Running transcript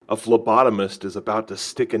A phlebotomist is about to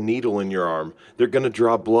stick a needle in your arm. They're going to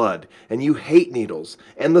draw blood, and you hate needles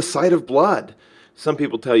and the sight of blood. Some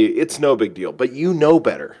people tell you it's no big deal, but you know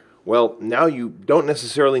better. Well, now you don't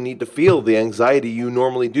necessarily need to feel the anxiety you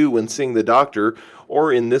normally do when seeing the doctor,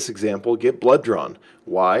 or in this example, get blood drawn.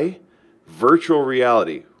 Why? Virtual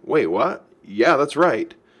reality. Wait, what? Yeah, that's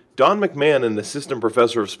right. Don McMahon, an assistant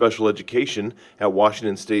professor of special education at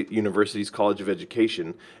Washington State University's College of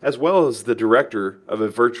Education, as well as the director of a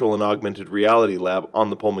virtual and augmented reality lab on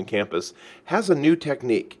the Pullman campus, has a new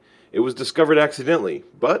technique. It was discovered accidentally,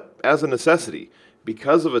 but as a necessity,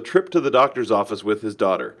 because of a trip to the doctor's office with his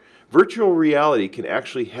daughter. Virtual reality can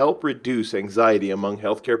actually help reduce anxiety among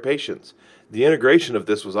healthcare patients. The integration of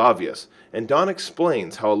this was obvious, and Don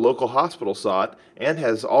explains how a local hospital saw it and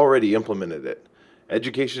has already implemented it.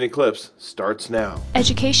 Education Eclipse starts now.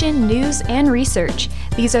 Education, news, and research.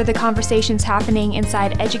 These are the conversations happening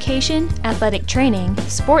inside education, athletic training,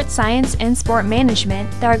 sports science, and sport management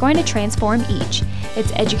that are going to transform each.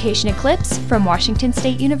 It's Education Eclipse from Washington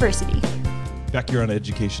State University. Back here on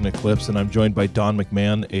Education Eclipse, and I'm joined by Don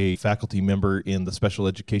McMahon, a faculty member in the special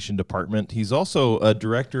education department. He's also a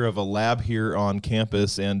director of a lab here on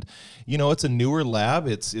campus, and you know, it's a newer lab.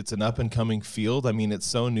 It's an up-and-coming field. I mean, it's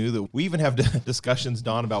so new that we even have discussions,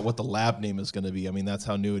 Don, about what the lab name is going to be. I mean, that's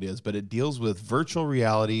how new it is. But it deals with virtual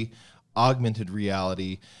reality, augmented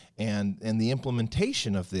reality, and the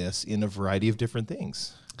implementation of this in a variety of different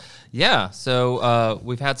things. Yeah, so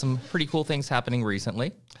we've had some pretty cool things happening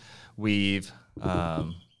recently. We're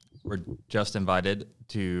just invited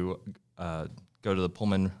to go to the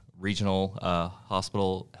Pullman Regional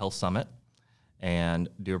Hospital Health Summit and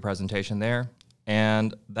do a presentation there.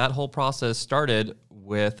 And that whole process started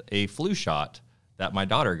with a flu shot that my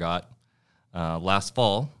daughter got last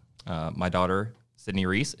fall. My daughter, Sydney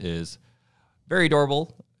Reese, is very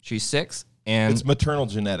adorable. She's 6. And it's maternal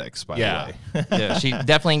genetics, by the way. Yeah, she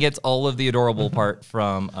definitely gets all of the adorable part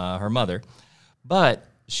from her mother. But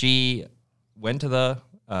she went to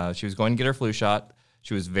she was going to get her flu shot.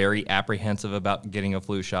 She was very apprehensive about getting a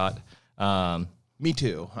flu shot. Me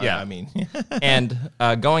too. Yeah. I mean. And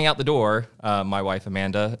going out the door, my wife,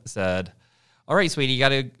 Amanda, said, all right, sweetie, you got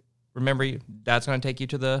to remember Dad's going to take you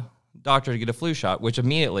to the doctor to get a flu shot, which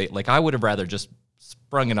immediately, like, I would have rather just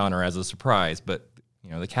sprung it on her as a surprise, but,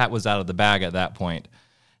 you know, the cat was out of the bag at that point.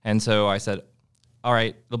 And so I said, all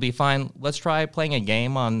right, it'll be fine. Let's try playing a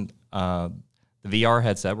game on the VR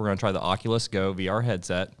headset. We're going to try the Oculus Go VR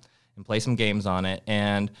headset and play some games on it,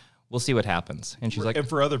 and we'll see what happens. And she's like... And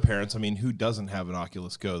for other parents, I mean, who doesn't have an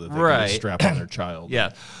Oculus Go that they right. can just strap on their child?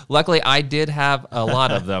 Yeah. Luckily, I did have a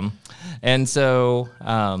lot of them. And so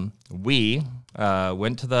we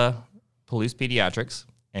went to the Palouse Pediatrics,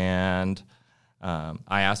 and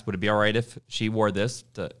I asked, would it be all right if she wore this?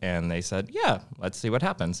 And they said, yeah, let's see what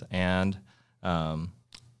happens. And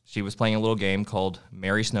she was playing a little game called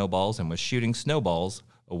Merry Snowballs and was shooting snowballs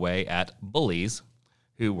away at bullies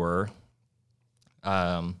who were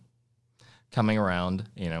coming around,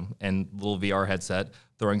 you know, and little VR headset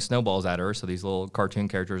throwing snowballs at her. So these little cartoon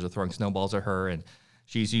characters are throwing snowballs at her, and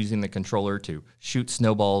she's using the controller to shoot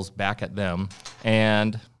snowballs back at them.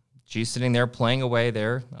 And she's sitting there playing away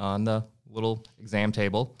there on the little exam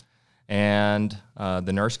table. And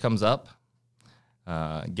the nurse comes up,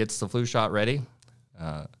 gets the flu shot ready,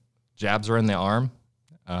 jabs her in the arm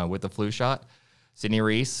with the flu shot. Sydney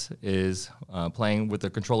Reese is playing with the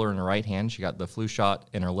controller in her right hand. She got the flu shot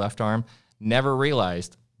in her left arm. Never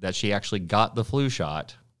realized that she actually got the flu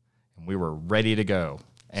shot, and we were ready to go.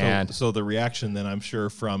 And so the reaction then, I'm sure,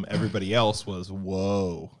 from everybody else was,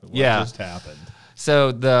 whoa, what just happened?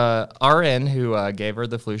 So the RN who gave her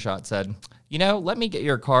the flu shot said, you know, let me get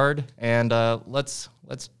your card, and let's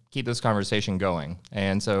keep this conversation going.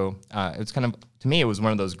 And so it's kind of, to me, it was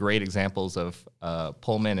one of those great examples of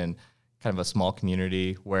Pullman and kind of a small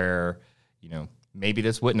community where, you know, maybe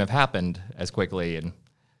this wouldn't have happened as quickly and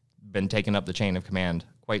been taken up the chain of command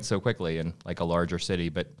quite so quickly in like a larger city.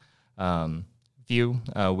 But a few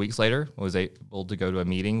weeks later, I was able to go to a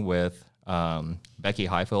meeting with Becky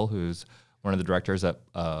Highfill, who's one of the directors at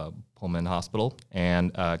Pullman Hospital,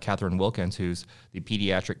 and Catherine Wilkins, who's the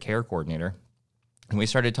pediatric care coordinator. And we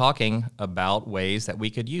started talking about ways that we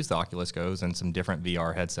could use the Oculus Go's and some different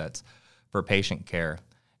VR headsets for patient care.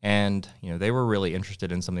 And, you know, they were really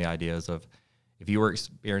interested in some of the ideas of if you were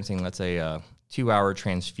experiencing, let's say, a 2-hour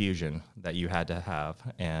transfusion that you had to have,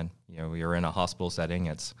 and, you know, you're in a hospital setting,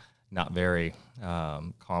 it's not very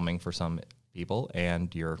calming for some people,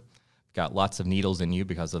 and you're got lots of needles in you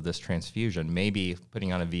because of this transfusion. Maybe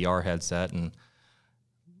putting on a VR headset and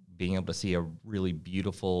being able to see a really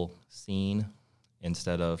beautiful scene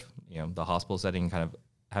instead of, you know, the hospital setting, kind of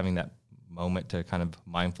having that moment to kind of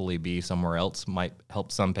mindfully be somewhere else might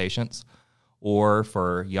help some patients. Or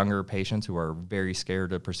for younger patients who are very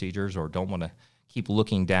scared of procedures or don't want to keep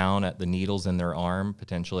looking down at the needles in their arm,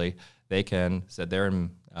 potentially they can sit there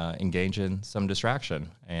and engage in some distraction.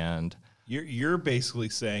 And You're basically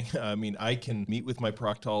saying, I mean, I can meet with my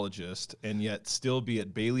proctologist and yet still be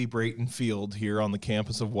at Bailey Brayton Field here on the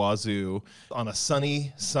campus of Wazoo on a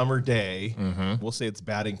sunny summer day. Mm-hmm. We'll say it's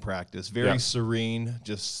batting practice, very serene,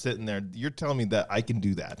 just sitting there. You're telling me that I can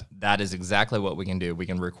do that? That is exactly what we can do. We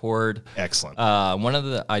can record. Excellent. One of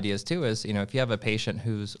the ideas, too, is, if you have a patient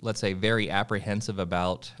who's, let's say, very apprehensive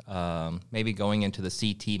about maybe going into the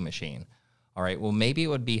CT machine, all right, well, maybe it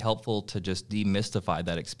would be helpful to just demystify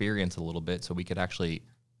that experience a little bit so we could actually,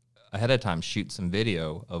 ahead of time, shoot some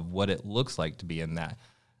video of what it looks like to be in that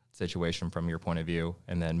situation from your point of view,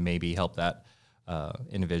 and then maybe help that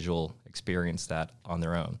individual experience that on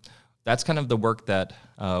their own. That's kind of the work that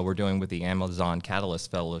we're doing with the Amazon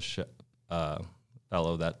Catalyst Fellowship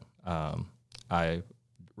fellow that I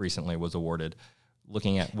recently was awarded,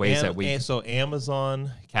 looking at ways that we... So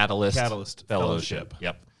Amazon Catalyst Fellowship.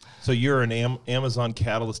 Yep. So you're an Amazon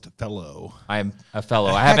Catalyst Fellow. I'm a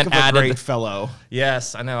fellow. I haven't added great fellow.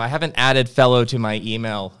 Yes, I know. I haven't added fellow to my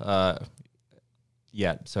email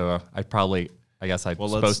yet, so I guess I'm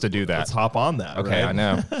supposed to do that. Let's hop on that. Okay, right? I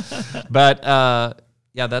know. But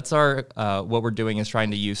that's our what we're doing is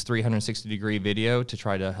trying to use 360-degree video to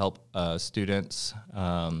try to help students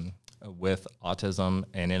with autism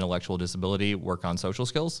and intellectual disability work on social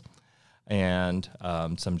skills and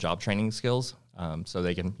some job training skills. So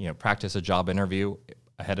they can, practice a job interview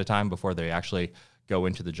ahead of time before they actually go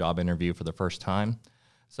into the job interview for the first time.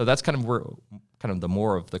 So that's kind of where, the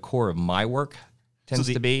more of the core of my work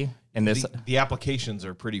tends to be. And the applications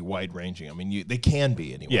are pretty wide ranging. I mean, they can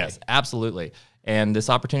be anyway. Yes, absolutely. And this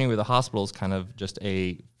opportunity with the hospital is kind of just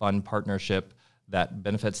a fun partnership that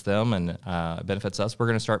benefits them and benefits us. We're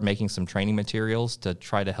going to start making some training materials to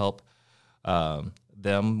try to help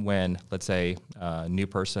them when, let's say, new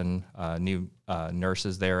nurse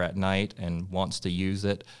is there at night and wants to use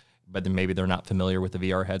it, but then maybe they're not familiar with the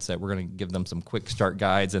VR headset. We're going to give them some quick start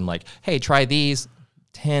guides and hey, try these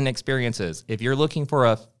 10 experiences. If you're looking for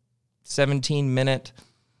a 17-minute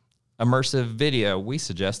immersive video, we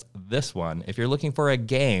suggest this one. If you're looking for a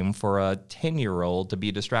game for a 10-year-old to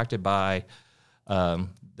be distracted by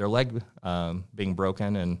their leg being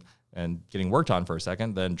broken and getting worked on for a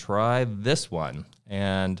second, then try this one.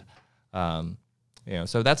 And,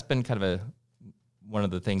 so that's been kind of one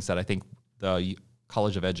of the things that I think the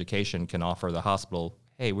College of Education can offer the hospital.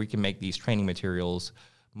 Hey, we can make these training materials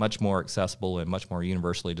much more accessible and much more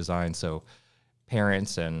universally designed so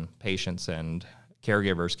parents and patients and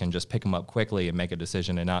caregivers can just pick them up quickly and make a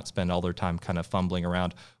decision and not spend all their time kind of fumbling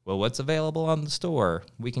around, well, what's available on the store?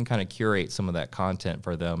 We can kind of curate some of that content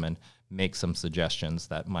for them and make some suggestions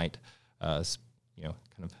that might, kind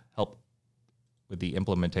of help with the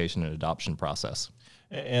implementation and adoption process.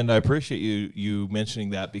 And I appreciate you mentioning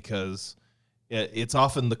that, because it's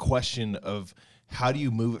often the question of how do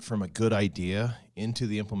you move it from a good idea into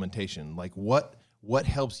the implementation? Like what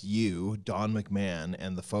helps you, Don McMahon,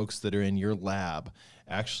 and the folks that are in your lab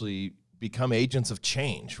actually become agents of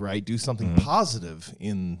change, right? Do something positive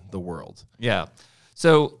in the world. Yeah.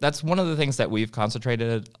 So that's one of the things that we've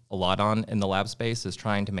concentrated a lot on in the lab space, is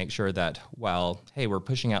trying to make sure that while, hey, we're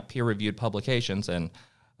pushing out peer-reviewed publications, and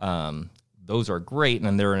those are great,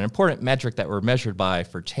 and they're an important metric that we're measured by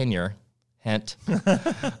for tenure, hint.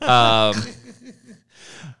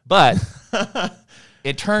 But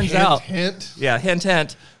it turns out... Hint. Yeah, hint,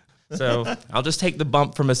 hint. So I'll just take the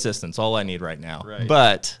bump from assistants, all I need right now. Right.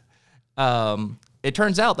 But... it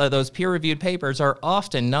turns out that those peer-reviewed papers are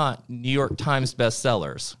often not New York Times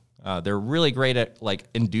bestsellers. They're really great at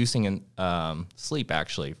inducing sleep,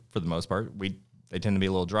 actually, for the most part. They tend to be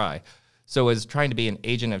a little dry. So as trying to be an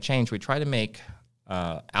agent of change, we try to make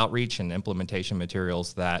outreach and implementation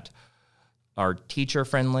materials that are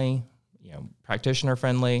teacher-friendly,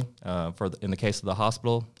 practitioner-friendly, in the case of the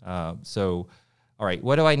hospital. So, all right,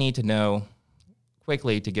 what do I need to know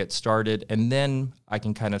quickly to get started, and then I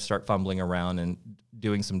can kind of start fumbling around and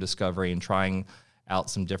doing some discovery and trying out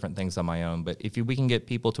some different things on my own. But if we can get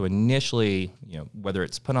people to initially, whether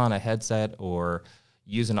it's put on a headset or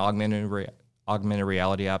use an augmented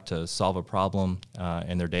reality app to solve a problem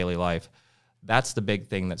in their daily life, that's the big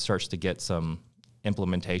thing that starts to get some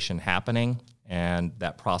implementation happening and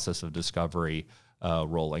that process of discovery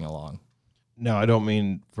rolling along. No, I don't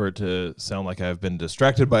mean for it to sound like I've been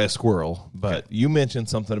distracted by a squirrel, but you mentioned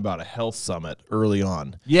something about a health summit early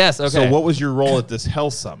on. Yes, okay. So what was your role at this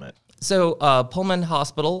health summit? So Pullman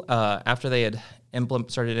Hospital, after they had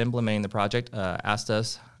started implementing the project, asked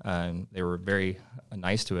us, they were very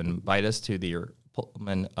nice to invite us to the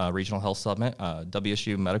Pullman Regional Health Summit.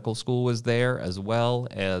 WSU Medical School was there, as well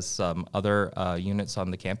as some other units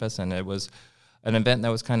on the campus, and it was an event that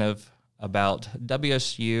was kind of about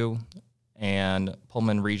WSU and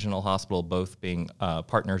Pullman Regional Hospital both being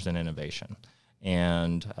partners in innovation.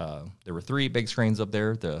 And there were 3 big screens up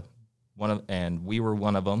there. And we were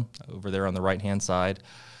one of them over there on the right-hand side.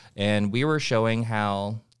 And we were showing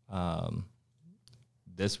how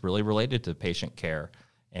this really related to patient care.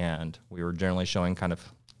 And we were generally showing kind of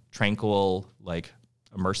tranquil, like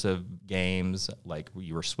immersive games, like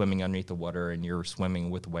you were swimming underneath the water and you're swimming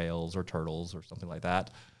with whales or turtles or something like that.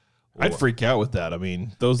 I'd freak out with that. I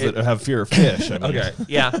mean, those that have fear of fish. I mean. Okay,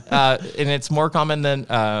 yeah, and it's more common than.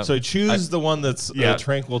 So choose the one that's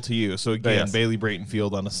tranquil to you. So again, Bailey Brayton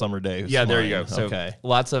Field on a summer day. Yeah, there you go. So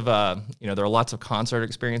lots of, there are lots of concert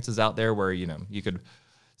experiences out there where you could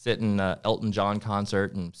sit in an Elton John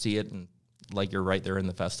concert and see it and like you're right there in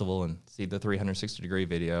the festival and see the 360-degree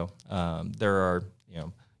video. There are,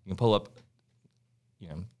 you can pull up,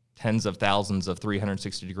 tens of thousands of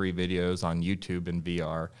 360-degree videos on YouTube and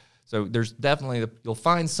VR. So there's definitely, you'll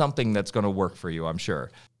find something that's going to work for you, I'm sure.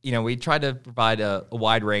 We try to provide a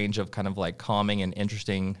wide range of kind of like calming and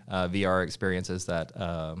interesting VR experiences that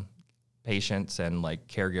patients and like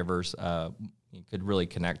caregivers could really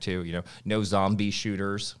connect to. No zombie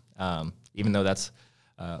shooters, even though that's,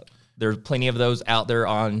 there's plenty of those out there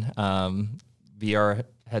on VR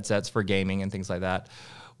headsets for gaming and things like that.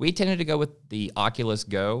 We tended to go with the Oculus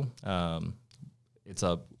Go. It's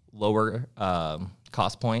a lower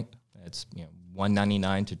cost point. It's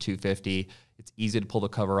 $199 to $250. It's easy to pull the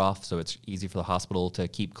cover off, so it's easy for the hospital to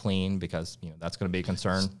keep clean because that's going to be a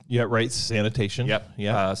concern. Yeah, right. Sanitation. Yep.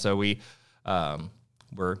 Yeah. So we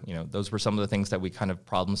those were some of the things that we kind of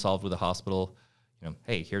problem solved with the hospital.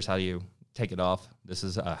 Hey, here's how you take it off. This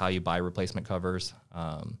is how you buy replacement covers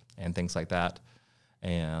and things like that.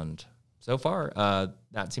 And so far,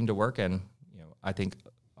 that seemed to work. And I think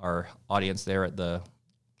our audience there at the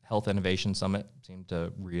Health Innovation Summit seemed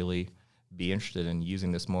to really be interested in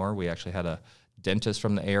using this more. We actually had a dentist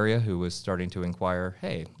from the area who was starting to inquire,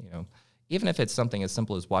 hey, even if it's something as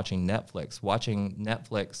simple as watching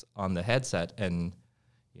Netflix on the headset, and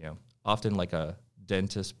often like a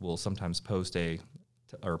dentist will sometimes put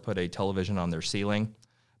a television on their ceiling,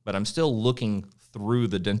 but I'm still looking through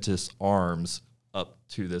the dentist's arms up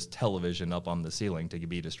to this television up on the ceiling to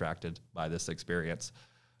be distracted by this experience.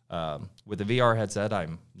 With the VR headset,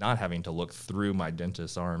 I'm not having to look through my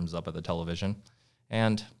dentist's arms up at the television.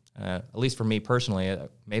 And at least for me personally,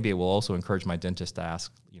 maybe it will also encourage my dentist to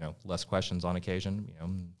ask, less questions on occasion,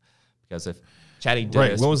 because if chatty dentist...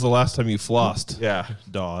 Right, when was the last time you flossed? Yeah.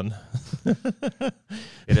 Don.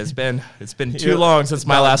 It's been too long since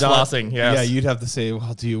my last flossing. Yes. Yeah, you'd have to say,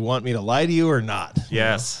 well, do you want me to lie to you or not?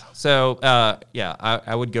 Yes. So,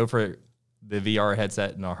 I would go for the VR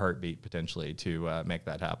headset in a heartbeat potentially to make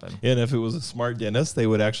that happen. And if it was a smart dentist, they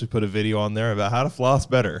would actually put a video on there about how to floss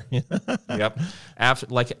better. Yep.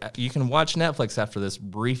 You can watch Netflix after this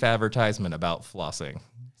brief advertisement about flossing.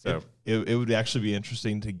 So it would actually be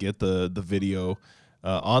interesting to get the video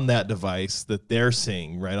on that device that they're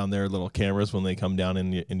seeing right on their little cameras when they come down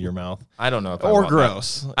in your mouth. I don't know if or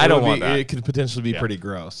gross. I don't want that. It could potentially be pretty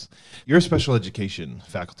gross. You're a special education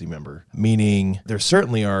faculty member, meaning there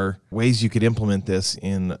certainly are ways you could implement this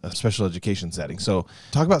in a special education setting. So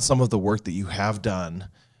talk about some of the work that you have done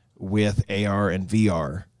with AR and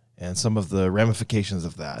VR and some of the ramifications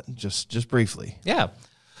of that, just briefly. Yeah.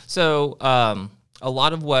 So a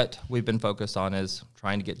lot of what we've been focused on is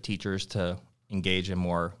trying to get teachers to engage in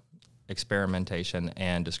more experimentation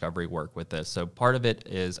and discovery work with this. So part of it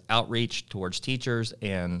is outreach towards teachers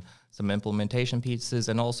and some implementation pieces,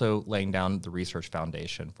 and also laying down the research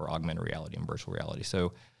foundation for augmented reality and virtual reality.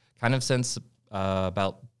 So kind of since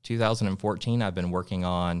about 2014, I've been working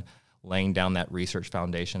on laying down that research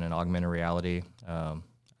foundation in augmented reality. I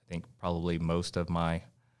think probably most of my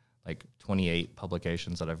 28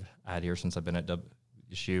 publications that I've had here since I've been at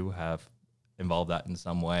WSU have involved that in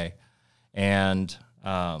some way. And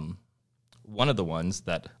one of the ones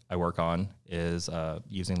that I work on is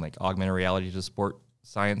using augmented reality to support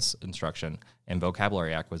science instruction and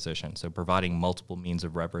vocabulary acquisition, so providing multiple means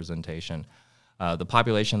of representation. The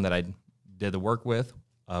population that I did the work with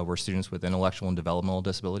were students with intellectual and developmental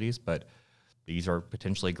disabilities, but these are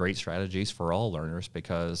potentially great strategies for all learners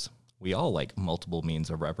because we all like multiple means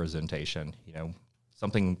of representation,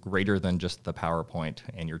 something greater than just the PowerPoint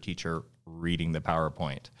and your teacher reading the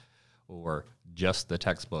PowerPoint, or just the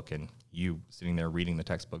textbook and you sitting there reading the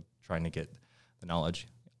textbook trying to get the knowledge.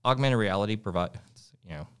 augmented reality provides,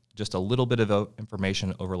 just a little bit of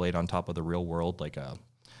information overlaid on top of the real world, like a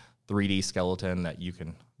 3D skeleton that you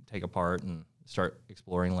can take apart and start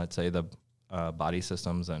exploring, let's say, the body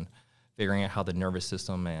systems and figuring out how the nervous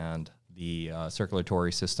system and the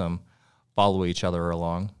circulatory system follow each other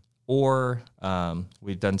along. Or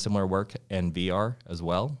we've done similar work in VR as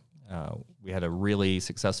well. We had a really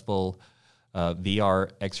successful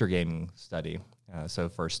VR exergaming study. So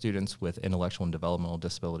for students with intellectual and developmental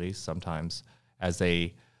disabilities, sometimes as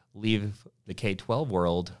they leave the K-12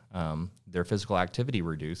 world, their physical activity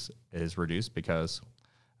is reduced because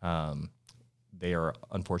they are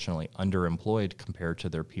unfortunately underemployed compared to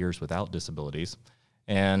their peers without disabilities.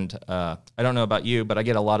 And I don't know about you, but I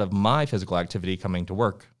get a lot of my physical activity coming to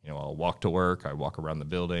work. I'll walk to work, I walk around the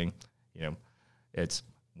building. It's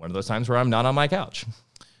one of those times where I'm not on my couch.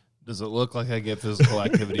 Does it look like I get physical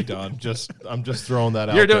activity, Don? I'm just throwing that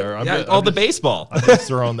out there. The baseball. I'm just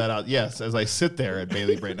throwing that out. Yes, as I sit there at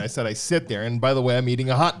Bailey Brayton, I said I sit there, and by the way, I'm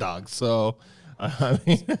eating a hot dog. So, I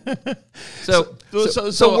mean,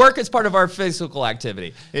 so work is part of our physical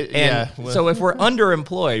activity. So if we're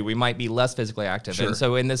underemployed, we might be less physically active. Sure. And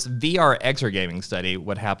so in this VR exergaming study,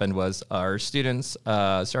 what happened was our students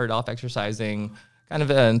started off exercising kind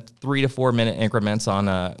of in 3 to 4 minute increments on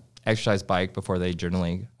a exercise bike before they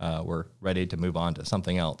generally were ready to move on to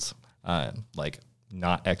something else, like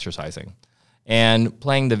not exercising. And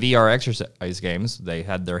playing the VR exercise games, they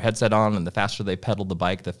had their headset on, and the faster they pedaled the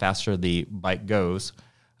bike, the faster the bike goes.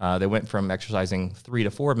 They went from exercising 3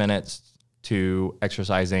 to 4 minutes to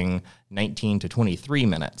exercising 19 to 23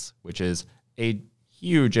 minutes, which is a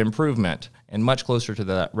huge improvement and much closer to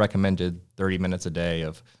the recommended 30 minutes a day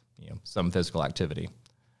of some physical activity.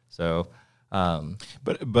 So,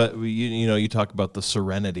 but you talk about the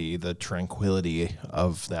serenity, the tranquility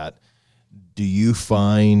of that. Do you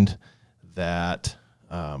find that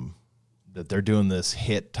that they're doing this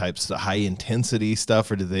HIIT types, the high intensity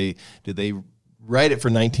stuff, or do they write it for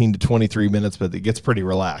 19 to 23 minutes, but it gets pretty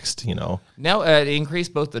relaxed? No, it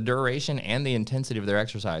increased both the duration and the intensity of their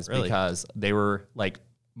exercise. Really? Because they were like,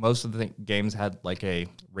 most of the games had like a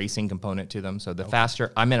racing component to them. So the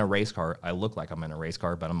faster I'm in a race car, I look like I'm in a race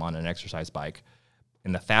car, but I'm on an exercise bike.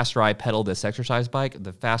 And the faster I pedal this exercise bike,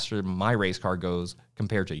 the faster my race car goes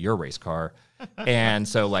compared to your race car. And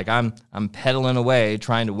so like I'm pedaling away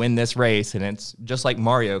trying to win this race, and it's just like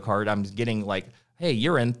Mario Kart. I'm getting like, hey,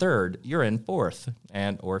 you're in third, you're in fourth.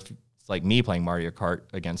 Or if it's like me playing Mario Kart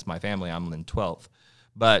against my family, I'm in 12th.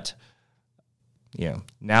 But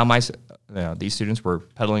now these students were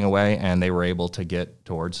pedaling away, and they were able to get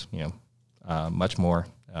towards much more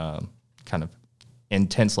kind of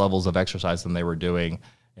intense levels of exercise than they were doing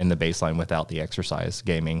in the baseline without the exercise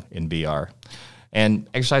gaming in VR. And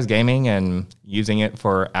exercise gaming and using it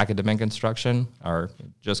for academic instruction are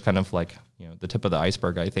just kind of like the tip of the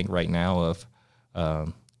iceberg, I think, right now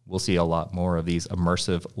of we'll see a lot more of these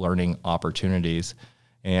immersive learning opportunities.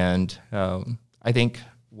 And I think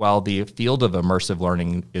while the field of immersive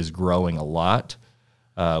learning is growing a lot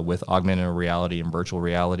with augmented reality and virtual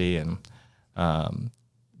reality, and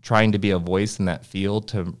trying to be a voice in that field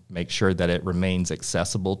to make sure that it remains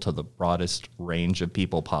accessible to the broadest range of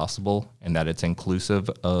people possible, and that it's inclusive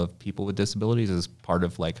of people with disabilities, is part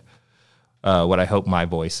of like what I hope my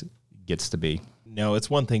voice gets to be. No, it's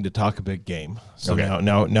one thing to talk a big game. So Okay.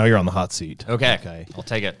 now you're on the hot seat. Okay. I'll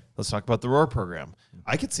take it. Let's talk about the ROAR program.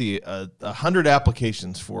 I could see 100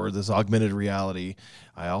 applications for this augmented reality.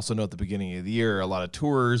 I also know at the beginning of the year, a lot of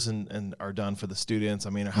tours and are done for the students. I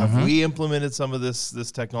mean, have we implemented some of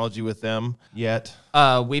this technology with them yet?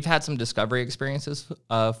 We've had some discovery experiences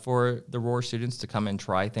for the ROAR students to come and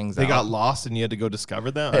try things out. They got lost and you had to go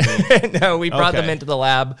discover them? I mean, No, we brought them into the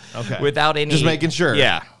lab without any... Just making sure.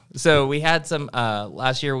 Yeah. So we had some,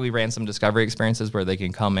 last year we ran some discovery experiences where they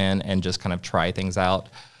can come in and just kind of try things out.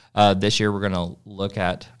 This year we're going to look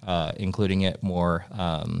at including it more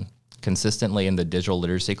consistently in the digital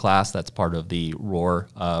literacy class. That's part of the ROAR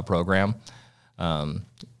program, kind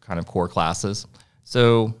of core classes.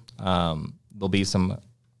 So there'll be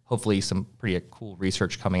hopefully some pretty cool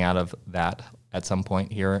research coming out of that at some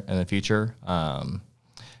point here in the future.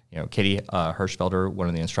 Katie Hirschfelder, one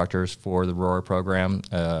of the instructors for the ROAR program,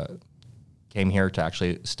 came here to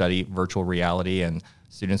actually study virtual reality and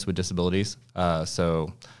students with disabilities.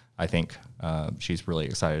 So I think she's really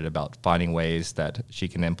excited about finding ways that she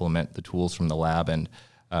can implement the tools from the lab and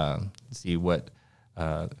see what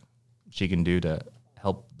she can do to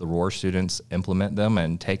help the ROAR students implement them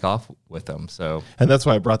and take off with them. And that's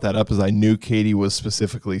why I brought that up, is I knew Katie was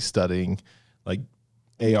specifically studying like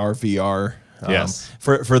AR, VR Yes.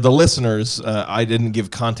 For the listeners, I didn't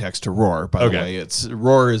give context to ROAR, by the Okay. way.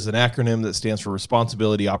 ROAR is an acronym that stands for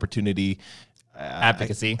Responsibility, Opportunity,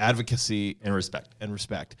 Advocacy and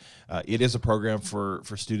respect. It is a program for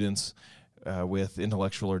students with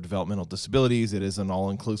intellectual or developmental disabilities. It is an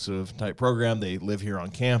all-inclusive type program. They live here on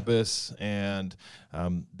campus, and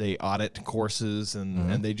they audit courses,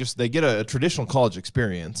 and they get a traditional college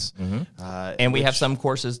experience. And we have some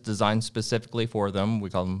courses designed specifically for them. We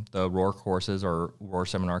call them the ROAR courses or ROAR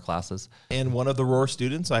seminar classes. And one of the ROAR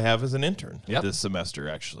students I have as an intern Yep. this semester,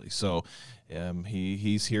 actually. So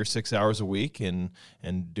he's here 6 hours a week and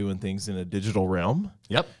doing things in a digital realm.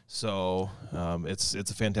 Yep. So it's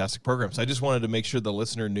a fantastic program. So I just wanted to make sure the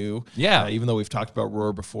listener knew. Yeah. Even though we've talked about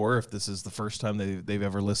ROAR before, if this is the first time they've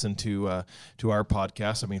ever listened to our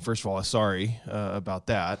podcast, I mean, first of all, I'm sorry about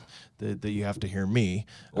that you have to hear me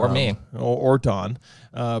Or me. or Don,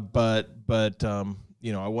 but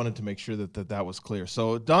I wanted to make sure that was clear.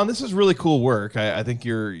 So, Don, this is really cool work. I think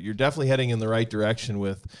you're definitely heading in the right direction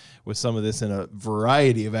with some of this in a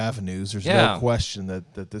variety of avenues. There's no question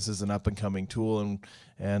that this is an up and coming tool,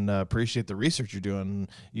 and appreciate the research you're doing.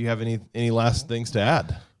 You have any last things to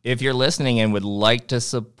add? If you're listening and would like to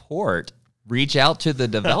support, reach out to the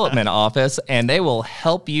development office, and they will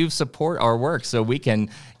help you support our work so we can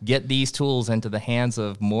get these tools into the hands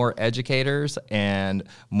of more educators and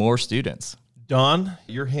more students. Don,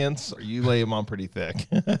 your hints, you lay them on pretty thick.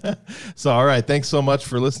 So, all right. Thanks so much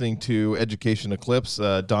for listening to Education Eclipse.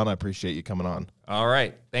 Don, I appreciate you coming on. All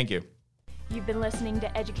right. Thank you. You've been listening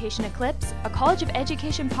to Education Eclipse, a College of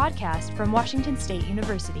Education podcast from Washington State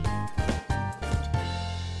University.